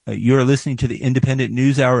You're listening to the Independent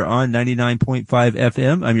News Hour on 99.5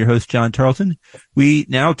 FM. I'm your host, John Tarleton. We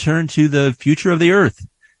now turn to the future of the Earth.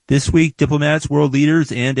 This week, diplomats, world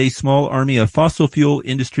leaders, and a small army of fossil fuel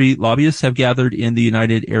industry lobbyists have gathered in the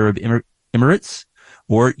United Arab Emirates,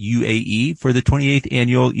 or UAE, for the 28th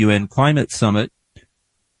Annual UN Climate Summit.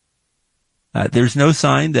 There's no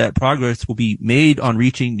sign that progress will be made on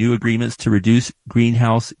reaching new agreements to reduce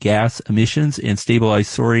greenhouse gas emissions and stabilize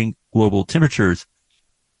soaring global temperatures.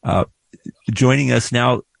 Joining us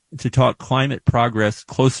now to talk climate progress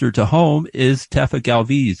closer to home is Tefa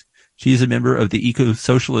Galvis. She is a member of the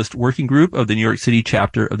Eco-socialist working group of the New York City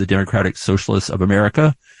chapter of the Democratic Socialists of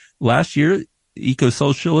America. Last year,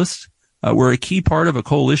 eco-socialists were a key part of a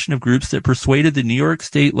coalition of groups that persuaded the New York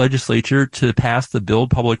State legislature to pass the Build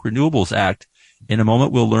Public Renewables Act. In a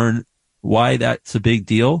moment, we'll learn why that's a big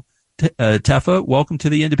deal. Tefa, welcome to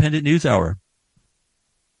the Independent News Hour.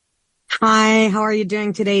 Hi, how are you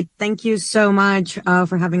doing today? Thank you so much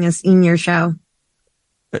for having us in your show.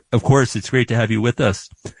 Of course, it's great to have you with us.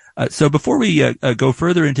 So before we go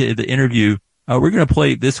further into the interview, we're going to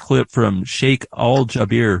play this clip from Sheikh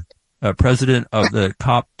Al-Jaber, president of the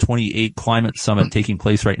COP28 climate summit taking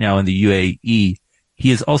place right now in the UAE.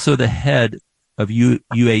 He is also the head of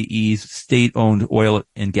UAE's state-owned oil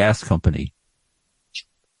and gas company.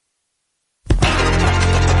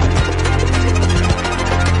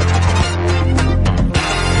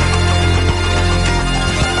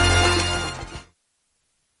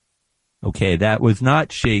 Okay, that was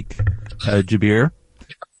not Sheikh Jaber.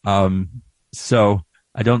 So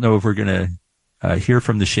I don't know if we're going to hear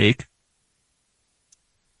from the Sheikh.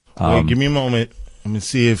 Wait, give me a moment. Let me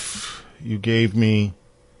see if you gave me.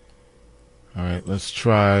 All right, let's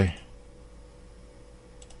try.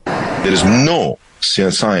 There is no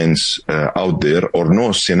science out there or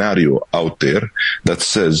no scenario out there that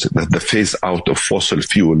says that the phase out of fossil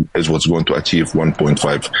fuel is what's going to achieve 1.5.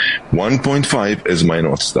 1.5 is my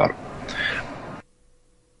North Star.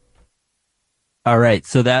 All right.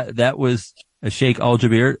 So that was Sheikh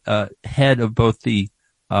Al-Jaber, head of both the,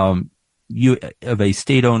 of a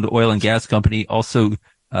state-owned oil and gas company, also,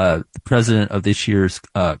 the president of this year's,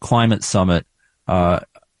 climate summit. Tefa,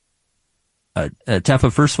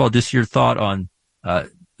 first of all, just your thought on,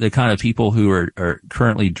 the kind of people who are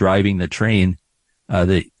currently driving the train,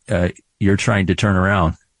 that, you're trying to turn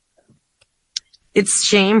around. It's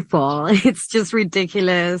shameful. It's just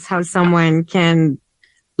ridiculous how someone can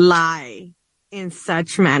lie in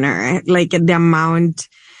such manner, like the amount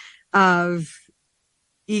of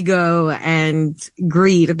ego and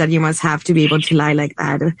greed that you must have to be able to lie like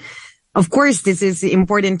that. Of course, this is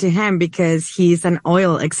important to him because he's an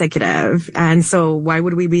oil executive. And so why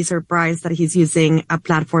would we be surprised that he's using a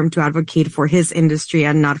platform to advocate for his industry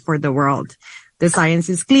and not for the world? The science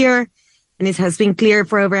is clear, and it has been clear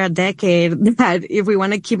for over a decade that if we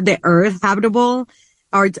want to keep the earth habitable,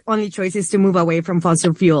 our only choice is to move away from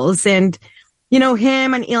fossil fuels. And you know,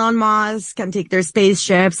 him and Elon Musk can take their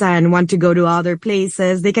spaceships and want to go to other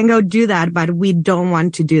places. They can go do that, but we don't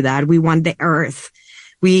want to do that. We want the earth.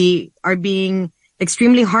 We are being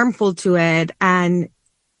extremely harmful to it, and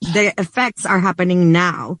the effects are happening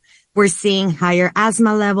now. We're seeing higher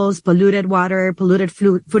asthma levels, polluted water, polluted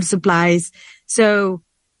food supplies. So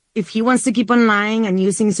if he wants to keep on lying and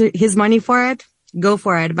using his money for it, go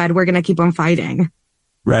for it, but we're going to keep on fighting.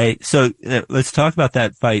 Right. So let's talk about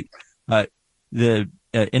that fight. The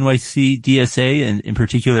NYC DSA, and in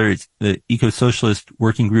particular, it's the Eco-socialist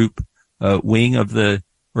working group wing of the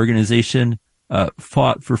organization,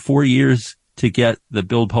 fought for 4 years to get the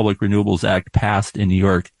Build Public Renewables Act passed in New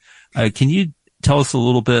York. Can you tell us a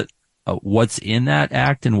little bit what's in that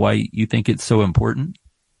act and why you think it's so important?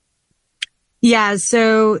 Yeah,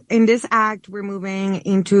 so in this act, we're moving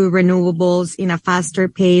into renewables in a faster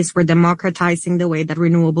pace. We're democratizing the way that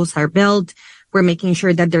renewables are built. We're making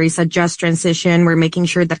sure that there is a just transition. We're making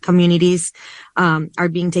sure that communities are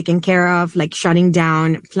being taken care of, like shutting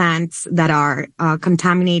down plants that are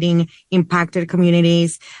contaminating impacted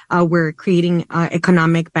communities. We're creating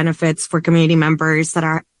economic benefits for community members that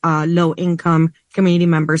are low income, community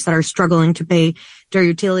members that are struggling to pay their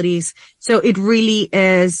utilities. So it really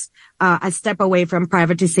is a step away from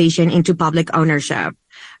privatization into public ownership.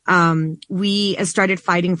 We started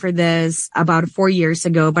fighting for this about 4 years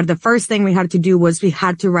ago, but the first thing we had to do was we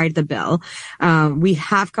had to write the bill. We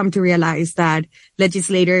have come to realize that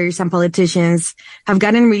legislators and politicians have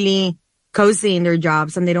gotten really cozy in their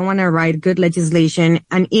jobs and they don't want to write good legislation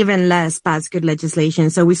and even less pass good legislation.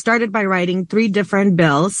 So we started by writing 3 different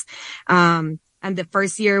bills. And the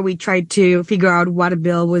first year we tried to figure out what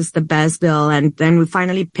bill was the best bill. And then we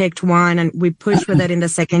finally picked one and we pushed with it in the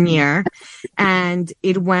second year. And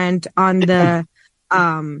it went on the,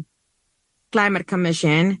 Climate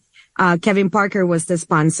Commission. Kevin Parker was the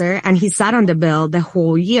sponsor and he sat on the bill the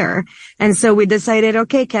whole year. And so we decided,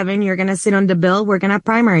 okay, Kevin, you're going to sit on the bill. We're going to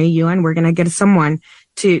primary you and we're going to get someone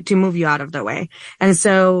to move you out of the way. And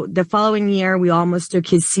so the following year, we almost took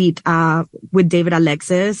his seat, with David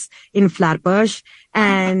Alexis in Flatbush.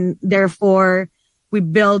 And therefore we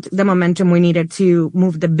built the momentum we needed to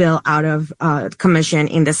move the bill out of, commission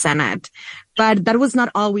in the Senate. But that was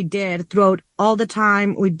not all we did. Throughout all the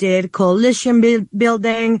time, we did coalition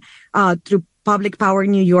building, through Public Power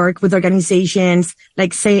New York with organizations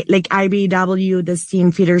like IBEW, the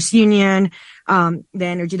Steam Feeders Union, the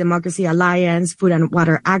Energy Democracy Alliance, Food and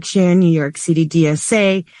Water Action, New York City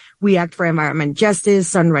DSA. We Act for Environment Justice,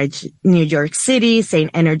 Sunrise New York City,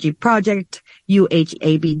 St. Energy Project,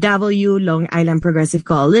 UHABW, Long Island Progressive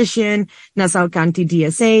Coalition, Nassau County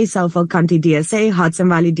DSA, Suffolk County DSA, Hudson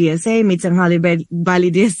Valley DSA, Mid-Central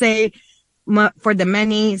Valley DSA, for the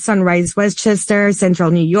many, Sunrise Westchester,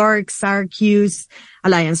 Central New York, Syracuse,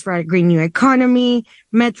 Alliance for a Green New Economy,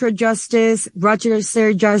 Metro Justice,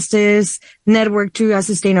 Rochester Justice, Network to a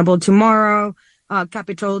Sustainable Tomorrow,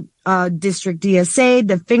 Capital District DSA,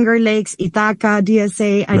 the Finger Lakes, Ithaca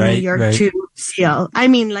DSA, and New York 2 CL. I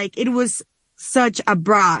mean, like, it was such a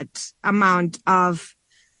broad amount of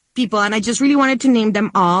people. And I just really wanted to name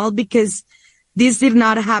them all because this did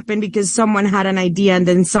not happen because someone had an idea and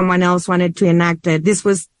then someone else wanted to enact it. This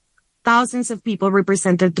was thousands of people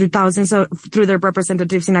represented through their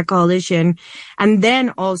representatives in a coalition. And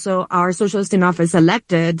then also our socialist in office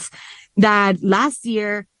electeds that last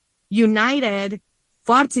year united,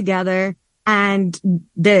 fought together, and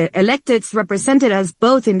the electeds represented us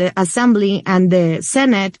both in the Assembly and the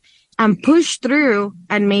Senate and pushed through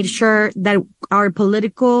and made sure that our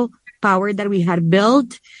political power that we had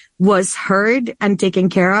built was heard and taken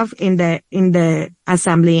care of in the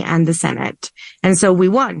Assembly and the Senate. And so we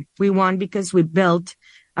won. We won because we built,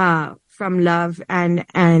 from love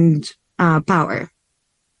and power.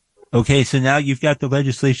 Okay. So now you've got the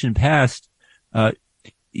legislation passed.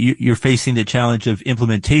 You're facing the challenge of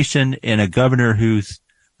implementation and a governor who's,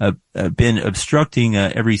 been obstructing,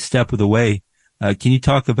 every step of the way. Can you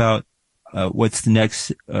talk about, what's the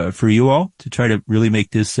next, for you all to try to really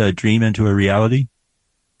make this, dream into a reality?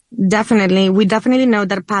 Definitely. We definitely know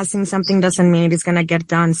that passing something doesn't mean it's going to get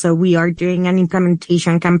done. So we are doing an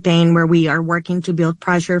implementation campaign where we are working to build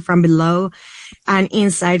pressure from below and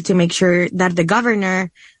inside to make sure that the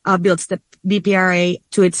governor builds the BPRA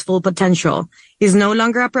to its full potential. It's no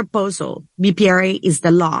longer a proposal. BPRA is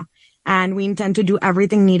the law. And we intend to do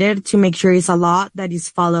everything needed to make sure it's a law that is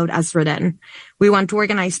followed as written. We want to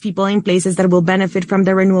organize people in places that will benefit from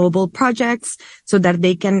the renewable projects so that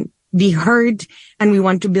they can be heard, and we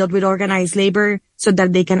want to build with organized labor so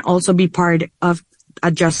that they can also be part of a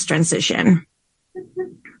just transition.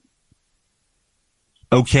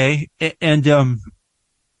 Okay. And, can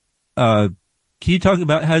you talk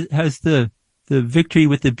about has the victory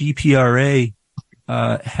with the BPRA,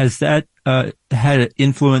 has that, had an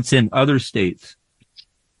influence in other states?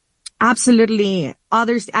 Absolutely.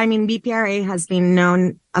 BPRA has been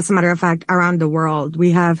known, as a matter of fact, around the world.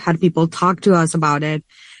 We have had people talk to us about it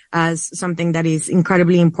as something that is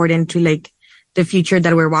incredibly important to like the future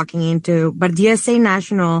that we're walking into. But DSA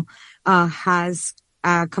National has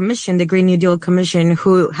a commission, the Green New Deal Commission,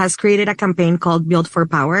 who has created a campaign called Build for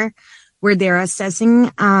Power, where they're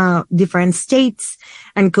assessing different states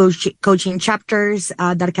and coaching chapters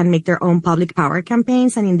that can make their own public power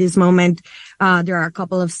campaigns. And in this moment, there are a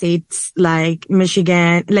couple of states like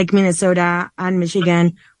Michigan, like Minnesota and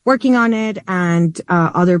Michigan working on it, and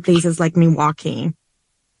other places like Milwaukee.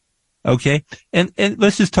 Okay. And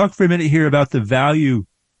let's just talk for a minute here about the value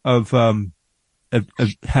of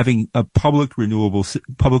having a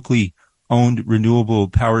publicly owned renewable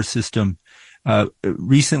power system.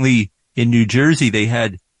 Recently in New Jersey, they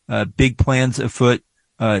had, big plans afoot,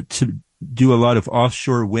 to do a lot of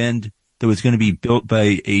offshore wind that was going to be built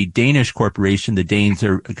by a Danish corporation. The Danes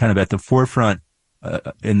are kind of at the forefront,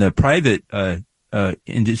 in the private,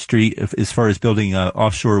 industry as far as building,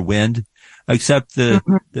 offshore wind. Except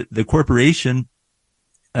the corporation,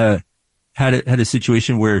 had a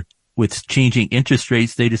situation where with changing interest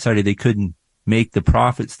rates, they decided they couldn't make the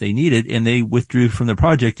profits they needed and they withdrew from the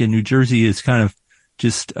project, and New Jersey is kind of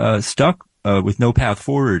just, stuck, with no path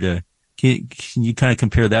forward. Can you kind of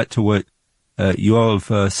compare that to what, you all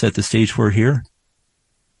have, set the stage for here?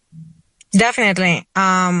 Definitely.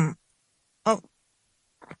 Are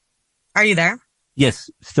you there? Yes,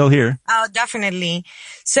 still here. Oh, definitely.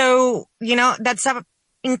 So, that's an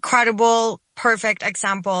incredible, perfect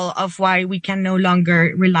example of why we can no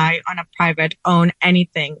longer rely on a private own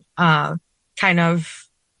anything, kind of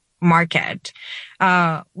market.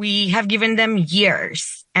 We have given them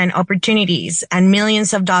years and opportunities and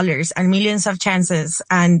millions of dollars and millions of chances,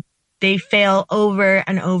 and they fail over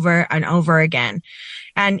and over and over again.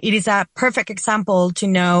 And it is a perfect example to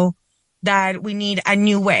know that we need a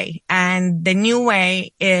new way. And the new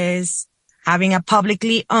way is having a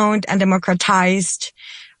publicly owned and democratized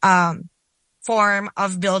form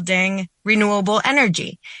of building renewable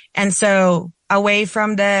energy. And so we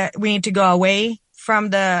need to go away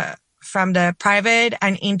from the private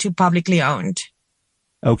and into publicly owned.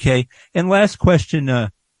 Okay. And last question,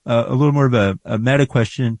 a little more of a meta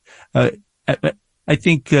question. I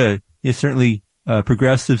think certainly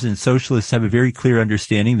progressives and socialists have a very clear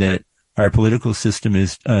understanding that our political system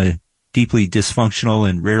is deeply dysfunctional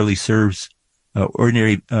and rarely serves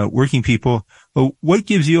ordinary working people. But what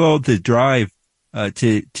gives you all the drive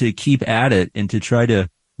to keep at it and to try to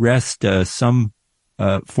wrest some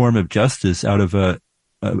form of justice out of a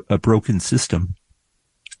broken system?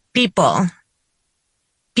 People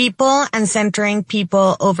and centering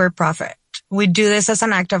people over profit. We do this as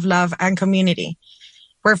an act of love and community.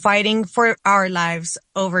 We're fighting for our lives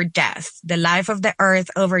over death, the life of the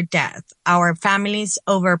earth over death, our families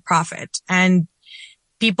over profit. And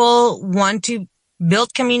people want to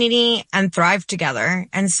build community and thrive together.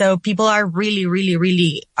 And so people are really, really,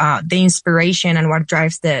 really the inspiration and what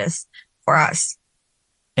drives this for us.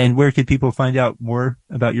 And where could people find out more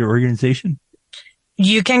about your organization?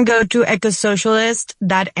 You can go to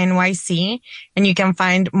eco-socialist.nyc and you can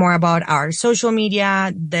find more about our social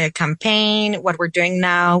media, the campaign, what we're doing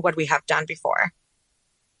now, what we have done before.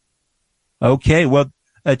 Okay. Well,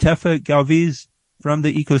 Tefa Galvis from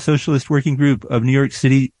the Eco-Socialist Working Group of New York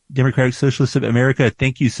City Democratic Socialists of America,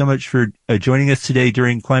 thank you so much for joining us today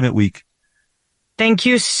during Climate Week. Thank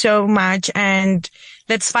you so much. And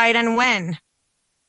let's fight and win.